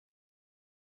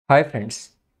Hi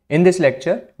friends, in this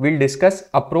lecture we'll discuss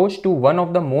approach to one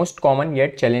of the most common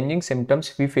yet challenging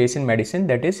symptoms we face in medicine,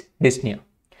 that is dyspnea.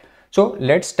 So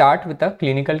let's start with a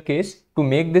clinical case to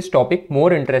make this topic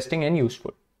more interesting and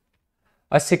useful.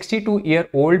 A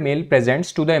 62-year-old male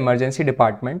presents to the emergency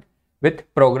department with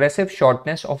progressive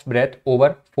shortness of breath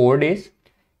over 4 days.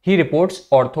 He reports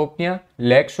orthopnea,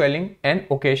 leg swelling and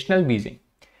occasional wheezing.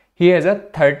 He has a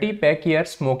 30-pack-year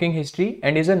smoking history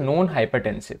and is a known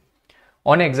hypertensive.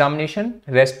 On examination,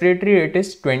 respiratory rate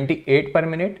is 28 per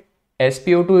minute,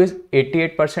 SpO2 is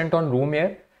 88% on room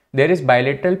air, there is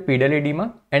bilateral pedal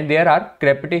edema and there are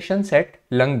crepitations at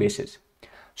lung bases.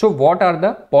 So what are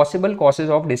the possible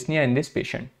causes of dyspnea in this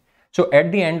patient? So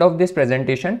at the end of this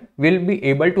presentation, we'll be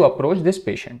able to approach this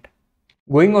patient.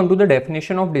 Going on to the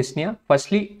definition of dyspnea,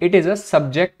 firstly, it is a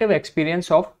subjective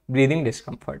experience of breathing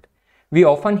discomfort. We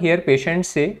often hear patients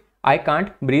say, I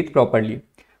can't breathe properly.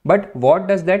 But what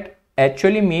does that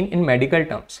actually mean in medical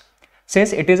terms?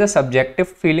 Since it is a subjective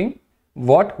feeling,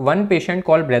 what one patient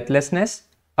calls breathlessness,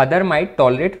 other might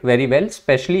tolerate very well,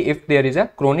 especially if there is a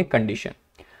chronic condition.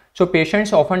 So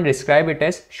patients often describe it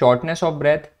as shortness of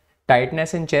breath,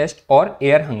 tightness in chest or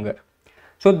air hunger.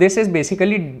 So this is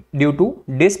basically due to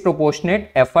disproportionate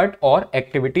effort or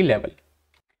activity level.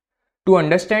 To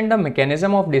understand the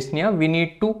mechanism of dyspnea, we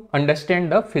need to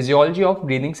understand the physiology of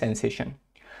breathing sensation.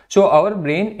 So our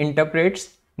brain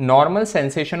interprets normal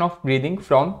sensation of breathing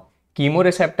from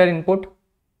chemoreceptor input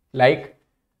like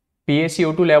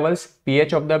PaCO2 levels,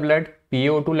 pH of the blood,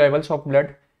 PaO2 levels of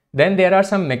blood. Then there are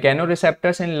some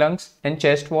mechanoreceptors in lungs and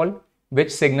chest wall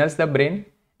which signals the brain.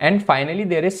 And finally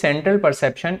there is central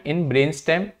perception in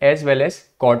brainstem as well as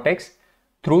cortex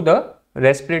through the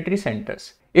respiratory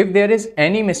centers. If there is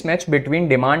any mismatch between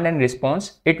demand and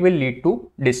response, it will lead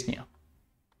to dyspnea.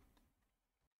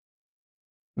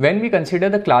 When we consider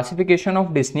the classification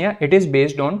of dyspnea, it is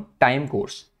based on time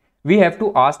course. We have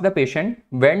to ask the patient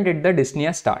when did the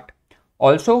dyspnea start.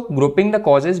 Also, grouping the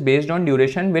causes based on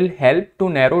duration will help to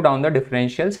narrow down the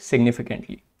differentials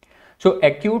significantly. So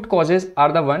acute causes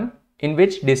are the one in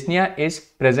which dyspnea is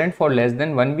present for less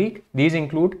than 1 week. These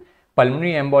include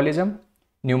pulmonary embolism,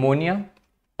 pneumonia,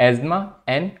 asthma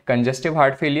and congestive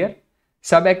heart failure.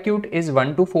 Subacute is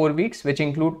 1 to 4 weeks, which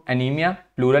include anemia,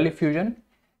 pleural effusion.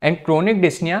 And chronic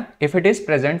dyspnea, if it is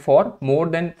present for more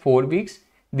than 4 weeks,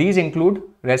 these include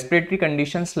respiratory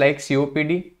conditions like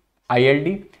COPD,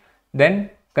 ILD,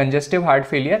 then congestive heart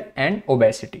failure and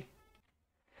obesity.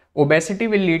 Obesity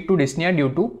will lead to dyspnea due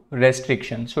to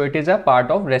restriction. So it is a part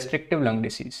of restrictive lung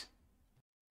disease.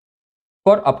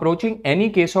 For approaching any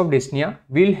case of dyspnea,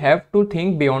 we'll have to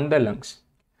think beyond the lungs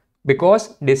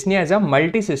because dyspnea is a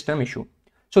multi-system issue.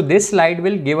 So this slide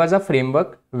will give us a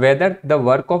framework whether the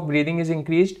work of breathing is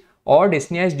increased or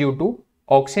dyspnea is due to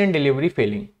oxygen delivery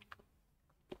failing.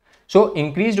 So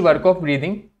increased work of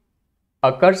breathing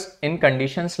occurs in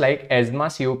conditions like asthma,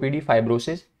 COPD,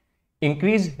 fibrosis.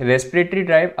 Increased respiratory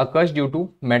drive occurs due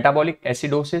to metabolic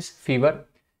acidosis, fever.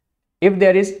 If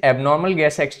there is abnormal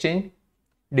gas exchange,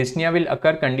 dyspnea will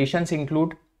occur. Conditions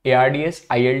include ARDS,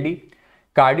 ILD.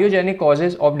 Cardiogenic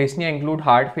causes of dyspnea include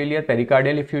heart failure,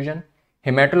 pericardial effusion.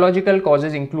 Hematological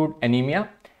causes include anemia.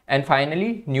 And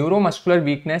finally, neuromuscular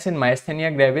weakness in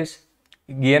myasthenia gravis,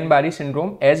 Guillain-Barré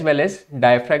syndrome as well as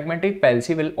diaphragmatic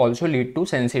palsy will also lead to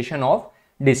sensation of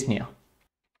dyspnea.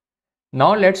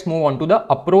 Now let's move on to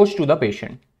the approach to the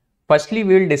patient. Firstly,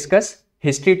 we will discuss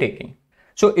history taking.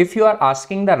 So if you are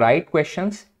asking the right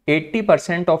questions,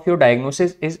 80% of your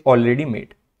diagnosis is already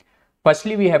made.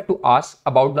 Firstly, we have to ask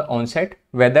about the onset,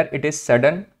 whether it is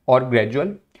sudden or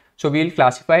gradual. So we will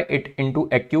classify it into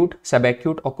acute,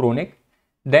 subacute or chronic.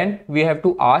 Then we have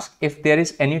to ask if there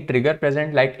is any trigger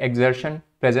present like exertion,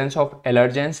 presence of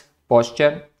allergens,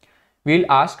 posture.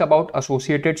 We'll ask about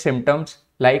associated symptoms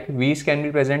like wheeze can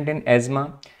be present in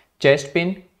asthma, chest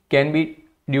pain can be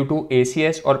due to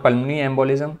ACS or pulmonary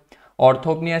embolism,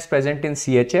 orthopnea is present in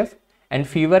CHF and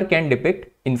fever can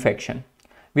depict infection.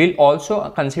 We'll also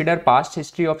consider past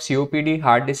history of COPD,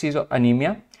 heart disease or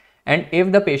anemia and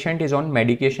if the patient is on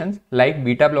medications like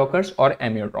beta blockers or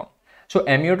amiodarone. So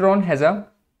amiodarone has a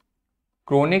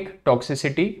chronic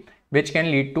toxicity which can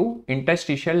lead to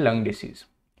interstitial lung disease.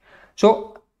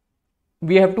 So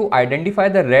we have to identify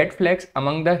the red flags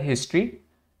among the history.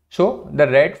 So the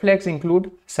red flags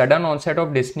include sudden onset of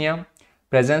dyspnea,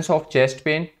 presence of chest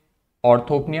pain,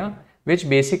 orthopnea, which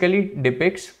basically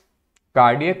depicts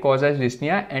cardiac causes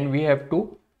dyspnea and we have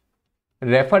to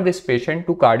refer this patient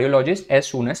to cardiologist as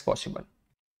soon as possible.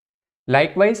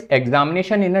 Likewise,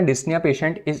 examination in a dyspnea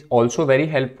patient is also very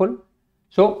helpful.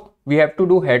 So we have to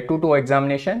do head-to-toe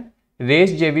examination.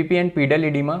 Raised JVP and pedal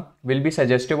edema will be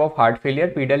suggestive of heart failure.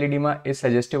 Pedal edema is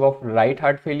suggestive of right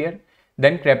heart failure.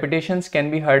 Then crepitations can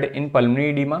be heard in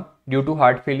pulmonary edema due to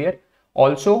heart failure.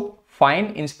 Also,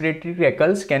 fine inspiratory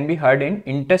crackles can be heard in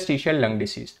interstitial lung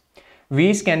disease.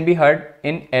 Wheeze can be heard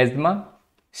in asthma,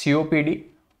 COPD.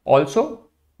 Also,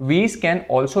 wheeze can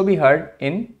also be heard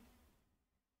in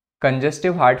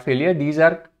congestive heart failure. These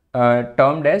are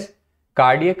termed as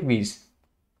cardiac wheeze.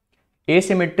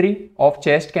 Asymmetry of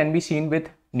chest can be seen with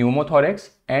pneumothorax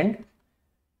and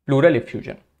pleural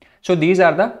effusion. So these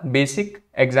are the basic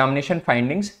examination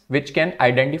findings which can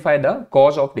identify the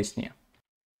cause of dyspnea.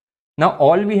 Now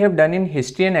all we have done in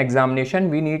history and examination,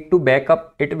 we need to back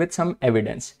up it with some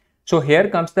evidence. So here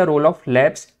comes the role of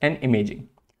labs and imaging.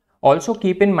 Also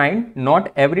keep in mind,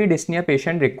 not every dyspnea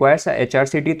patient requires a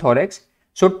HRCT thorax.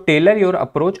 So tailor your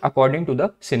approach according to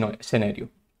the scenario.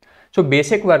 So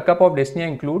basic workup of dyspnea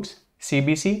includes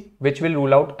CBC, which will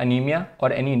rule out anemia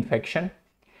or any infection.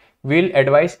 We'll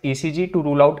advise ECG to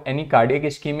rule out any cardiac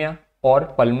ischemia or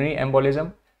pulmonary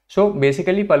embolism. So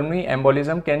basically pulmonary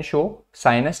embolism can show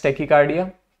sinus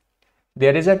tachycardia.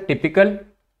 There is a typical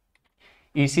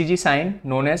ECG sign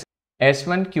known as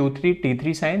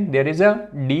S1Q3T3 sign. There is a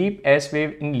deep S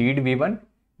wave in lead V1.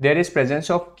 There is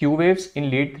presence of Q waves in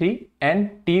lead 3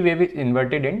 and T wave is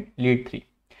inverted in lead 3.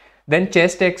 Then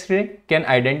chest X-ray can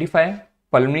identify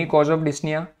pulmonary cause of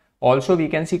dyspnea. Also we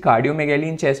can see cardiomegaly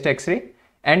in chest X-ray,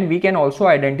 and we can also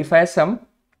identify some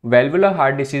valvular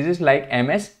heart diseases like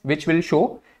MS, which will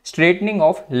show straightening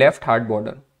of left heart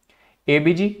border.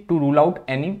 ABG to rule out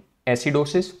any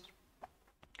acidosis.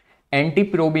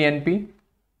 Anti-proBNP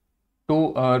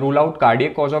to rule out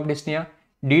cardiac cause of dyspnea.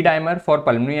 D-dimer for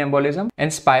pulmonary embolism,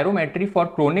 and spirometry for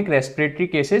chronic respiratory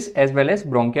cases as well as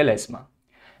bronchial asthma.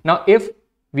 Now if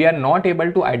we are not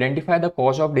able to identify the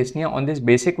cause of dyspnea on this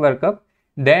basic workup,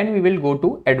 then we will go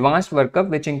to advanced workup,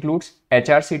 which includes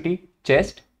HRCT,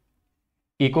 chest,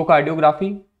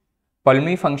 echocardiography,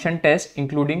 pulmonary function test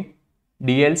including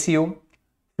DLCO,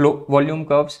 flow volume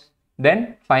curves.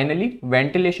 Then finally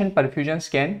ventilation perfusion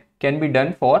scan can be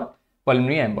done for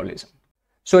pulmonary embolism.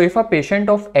 So if a patient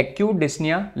of acute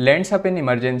dyspnea lands up in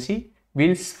emergency,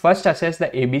 we'll first assess the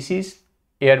ABCs,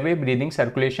 airway, breathing,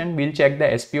 circulation. We'll check the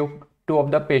SpO2 of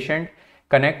the patient,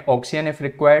 connect oxygen if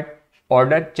required,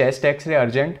 order chest X-ray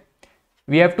urgent.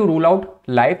 We have to rule out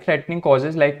life-threatening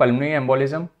causes like pulmonary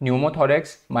embolism,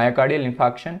 pneumothorax, myocardial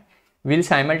infarction. We'll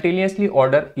simultaneously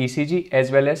order ECG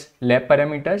as well as lab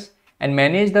parameters and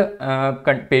manage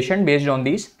the patient based on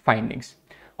these findings.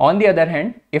 On the other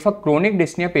hand, if a chronic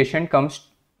dyspnea patient comes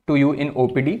to you in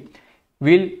OPD,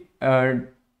 we'll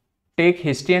take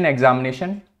history and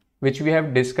examination, which we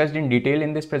have discussed in detail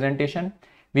in this presentation.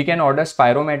 We can order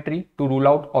spirometry to rule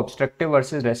out obstructive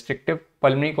versus restrictive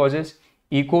pulmonary causes,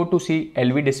 echo to see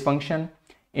LV dysfunction.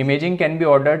 Imaging can be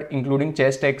ordered including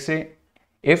chest X-ray.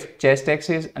 If chest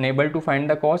X-ray is unable to find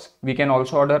the cause, we can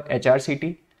also order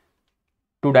HRCT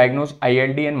to diagnose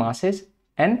ILD and masses,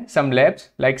 and some labs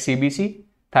like CBC,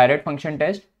 thyroid function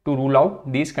test to rule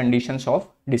out these conditions of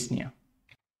dyspnea.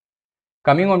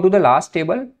 Coming on to the last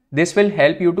table, this will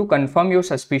help you to confirm your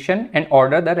suspicion and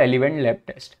order the relevant lab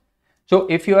test. So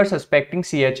if you are suspecting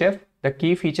CHF, the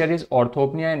key feature is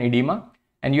orthopnea and edema,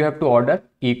 and you have to order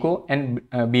echo and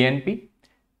BNP.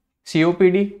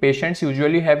 COPD patients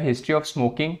usually have history of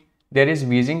smoking. There is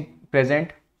wheezing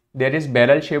present. There is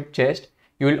barrel-shaped chest.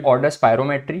 You will order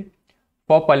spirometry.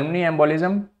 For pulmonary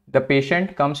embolism, the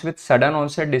patient comes with sudden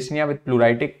onset dyspnea with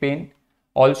pleuritic pain.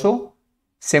 Also,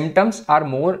 symptoms are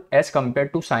more as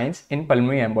compared to signs in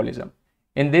pulmonary embolism.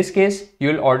 In this case, you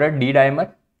will order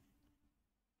D-dimer.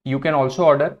 You can also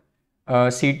order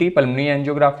CT, pulmonary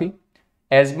angiography.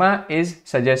 Asthma is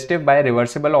suggestive by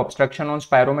reversible obstruction on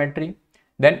spirometry.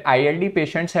 Then ILD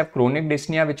patients have chronic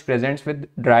dyspnea which presents with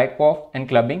dry cough and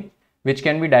clubbing, which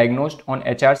can be diagnosed on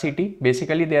HRCT.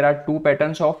 Basically, there are two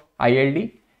patterns of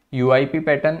ILD, UIP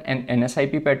pattern and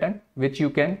NSIP pattern, which you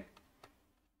can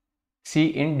see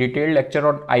in detailed lecture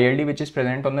on ILD, which is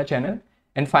present on the channel.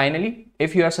 And finally,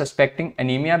 if you are suspecting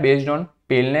anemia based on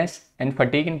paleness and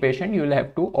fatigue in patient, you will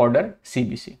have to order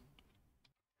CBC.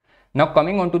 Now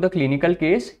coming on to the clinical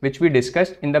case, which we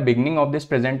discussed in the beginning of this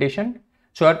presentation.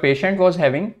 So our patient was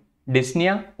having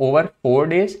dyspnea over 4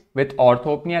 days with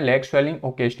orthopnea, leg swelling,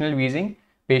 occasional wheezing.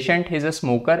 Patient is a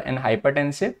smoker and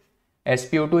hypertensive.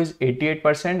 SpO2 is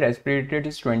 88%, respiratory rate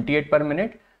is 28 per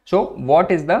minute. So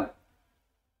what is the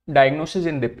diagnosis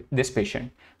in this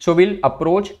patient? So we'll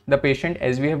approach the patient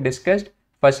as we have discussed.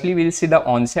 Firstly, we'll see the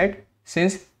onset.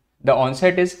 Since the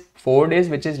onset is 4 days,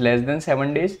 which is less than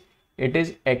 7 days, it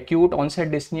is acute onset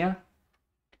dyspnea.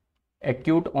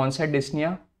 Acute onset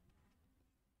dyspnea.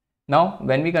 Now,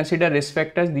 when we consider risk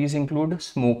factors, these include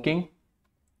smoking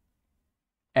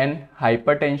and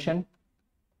hypertension.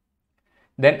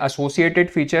 Then associated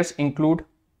features include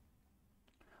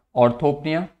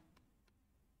orthopnea,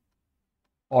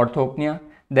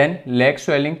 then leg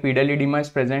swelling, pedal edema is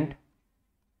present,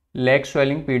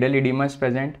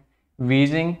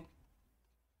 wheezing,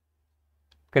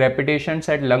 crepitations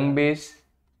at lung base.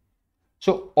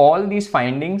 So all these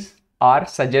findings are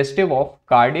suggestive of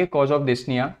cardiac cause of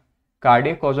dyspnea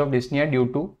due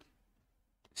to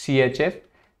CHF.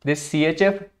 This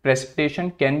CHF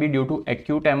precipitation can be due to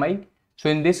acute MI. So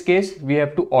in this case, we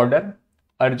have to order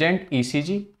urgent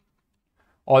ECG.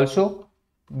 Also,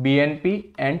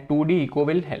 BNP and 2D echo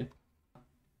will help.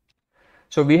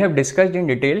 So we have discussed in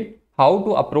detail how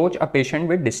to approach a patient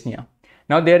with dyspnea.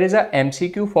 Now there is a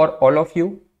MCQ for all of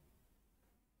you,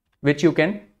 which you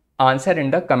can answer in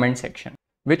the comment section.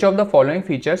 Which of the following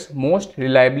features most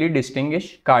reliably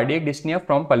distinguish cardiac dyspnea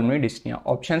from pulmonary dyspnea?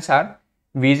 Options are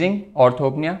wheezing,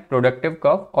 orthopnea, productive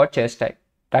cough, or chest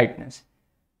tightness.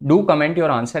 Do comment your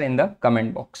answer in the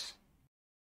comment box.